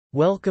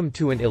Welcome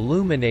to an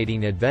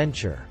illuminating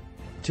adventure.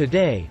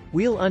 Today,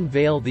 we'll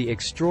unveil the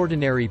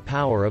extraordinary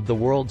power of the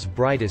world's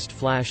brightest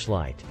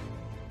flashlight.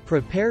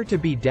 Prepare to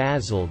be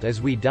dazzled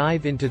as we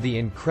dive into the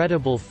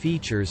incredible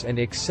features and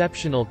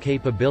exceptional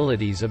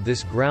capabilities of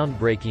this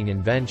groundbreaking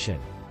invention.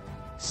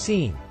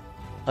 Scene: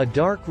 a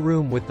dark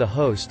room with the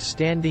host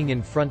standing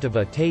in front of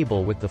a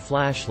table with the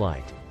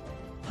flashlight.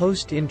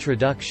 Host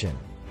introduction.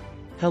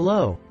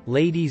 Hello,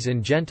 ladies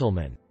and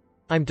gentlemen.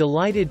 I'm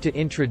delighted to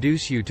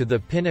introduce you to the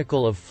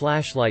pinnacle of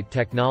flashlight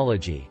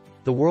technology,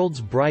 the world's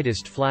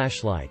brightest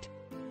flashlight.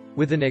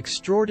 With an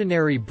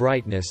extraordinary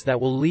brightness that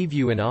will leave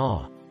you in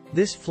awe,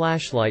 this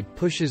flashlight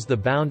pushes the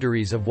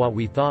boundaries of what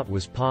we thought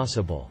was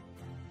possible.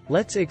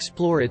 Let's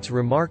explore its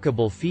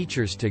remarkable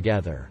features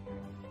together.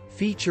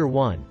 Feature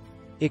 1.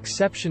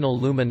 Exceptional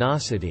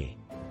luminosity.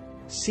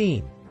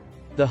 Scene: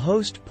 the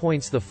host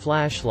points the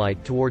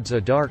flashlight towards a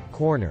dark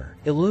corner,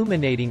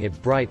 illuminating it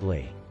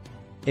brightly.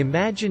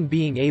 Imagine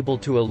being able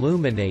to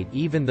illuminate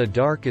even the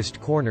darkest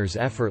corners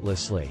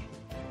effortlessly.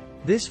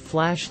 This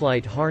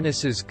flashlight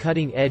harnesses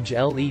cutting-edge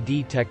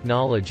LED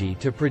technology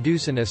to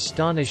produce an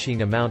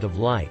astonishing amount of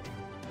light.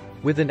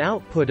 With an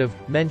output of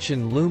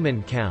mentioned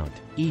lumen count,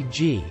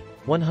 e.g.,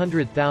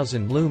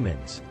 100,000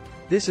 lumens,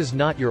 this is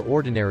not your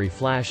ordinary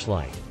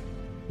flashlight.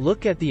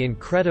 Look at the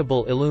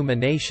incredible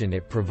illumination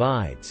it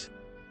provides.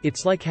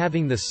 It's like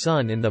having the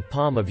sun in the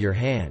palm of your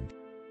hand.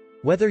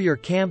 Whether you're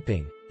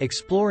camping,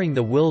 exploring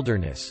the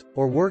wilderness,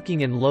 or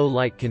working in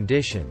low-light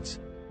conditions,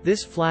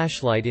 this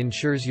flashlight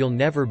ensures you'll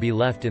never be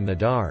left in the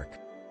dark.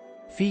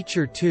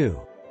 Feature 2.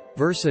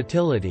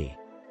 Versatility.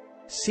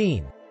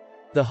 Scene: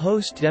 the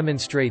host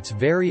demonstrates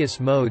various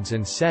modes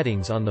and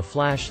settings on the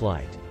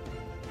flashlight.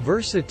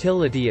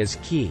 Versatility is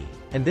key,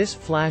 and this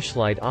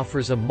flashlight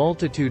offers a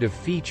multitude of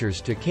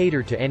features to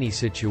cater to any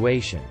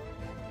situation.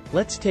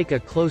 Let's take a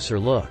closer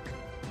look.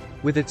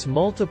 With its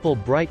multiple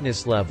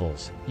brightness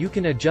levels, you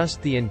can adjust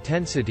the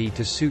intensity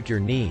to suit your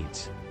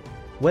needs.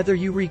 Whether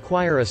you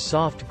require a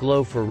soft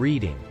glow for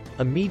reading,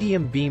 a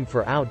medium beam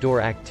for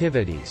outdoor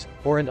activities,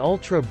 or an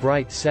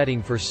ultra-bright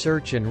setting for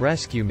search and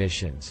rescue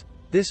missions,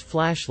 this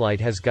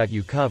flashlight has got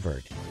you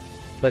covered.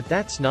 But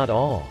that's not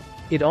all.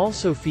 It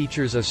also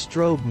features a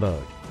strobe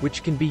mode,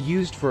 which can be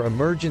used for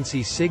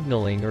emergency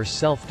signaling or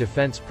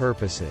self-defense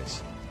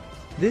purposes.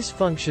 This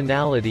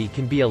functionality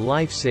can be a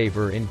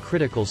lifesaver in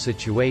critical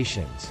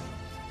situations.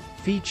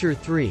 Feature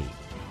 3.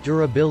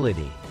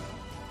 Durability.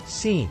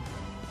 Scene: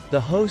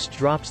 the host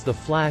drops the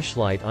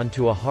flashlight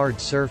onto a hard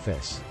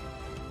surface.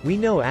 We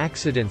know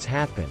accidents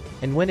happen,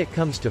 and when it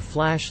comes to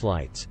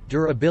flashlights,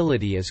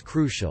 durability is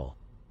crucial.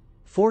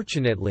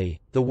 Fortunately,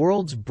 the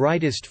world's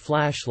brightest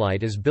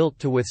flashlight is built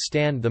to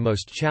withstand the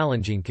most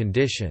challenging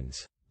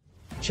conditions.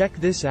 Check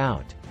this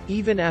out.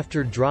 Even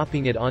after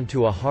dropping it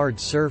onto a hard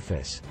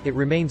surface, it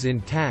remains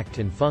intact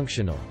and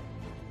functional.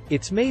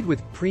 It's made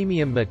with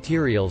premium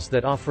materials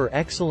that offer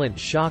excellent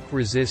shock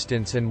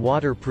resistance and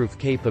waterproof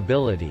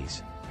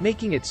capabilities,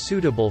 making it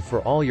suitable for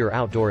all your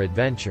outdoor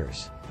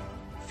adventures.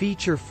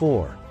 Feature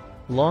 4.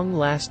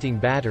 Long-lasting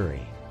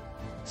battery.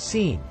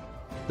 Scene: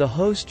 the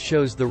host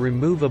shows the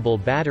removable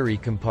battery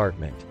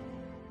compartment.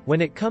 When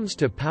it comes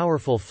to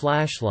powerful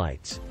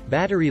flashlights,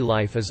 battery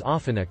life is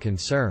often a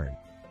concern.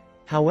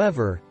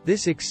 However,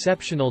 this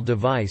exceptional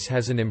device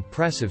has an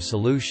impressive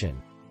solution.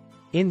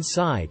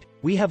 Inside,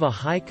 we have a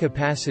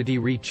high-capacity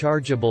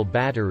rechargeable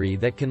battery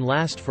that can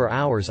last for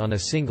hours on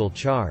a single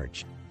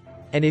charge.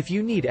 And if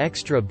you need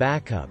extra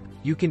backup,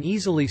 you can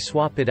easily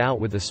swap it out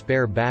with a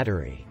spare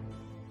battery.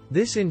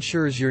 This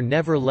ensures you're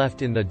never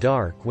left in the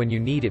dark when you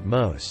need it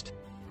most.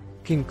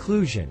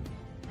 Conclusion.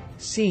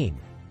 Scene: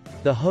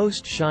 the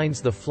host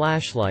shines the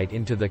flashlight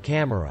into the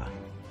camera.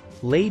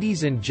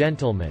 Ladies and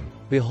gentlemen,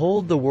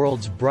 behold the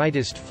world's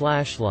brightest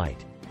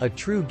flashlight, a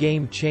true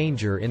game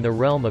changer in the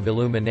realm of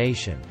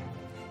illumination.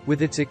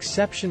 With its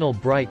exceptional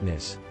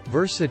brightness,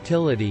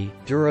 versatility,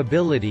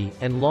 durability,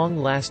 and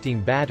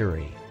long-lasting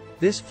battery,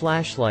 this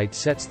flashlight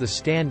sets the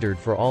standard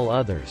for all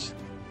others.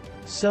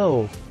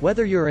 So,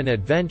 whether you're an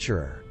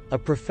adventurer, a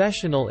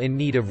professional in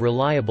need of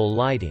reliable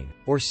lighting,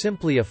 or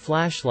simply a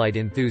flashlight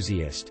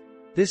enthusiast,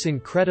 this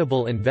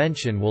incredible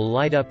invention will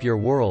light up your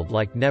world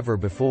like never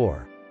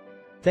before.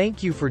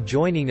 Thank you for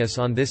joining us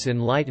on this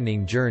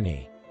enlightening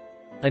journey.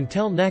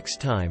 Until next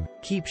time,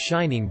 keep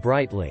shining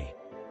brightly.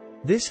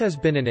 This has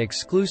been an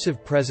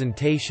exclusive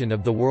presentation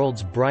of the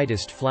world's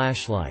brightest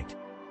flashlight.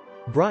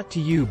 Brought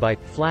to you by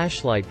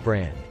Flashlight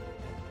Brand.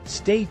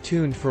 Stay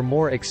tuned for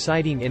more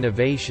exciting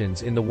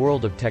innovations in the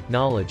world of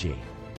technology.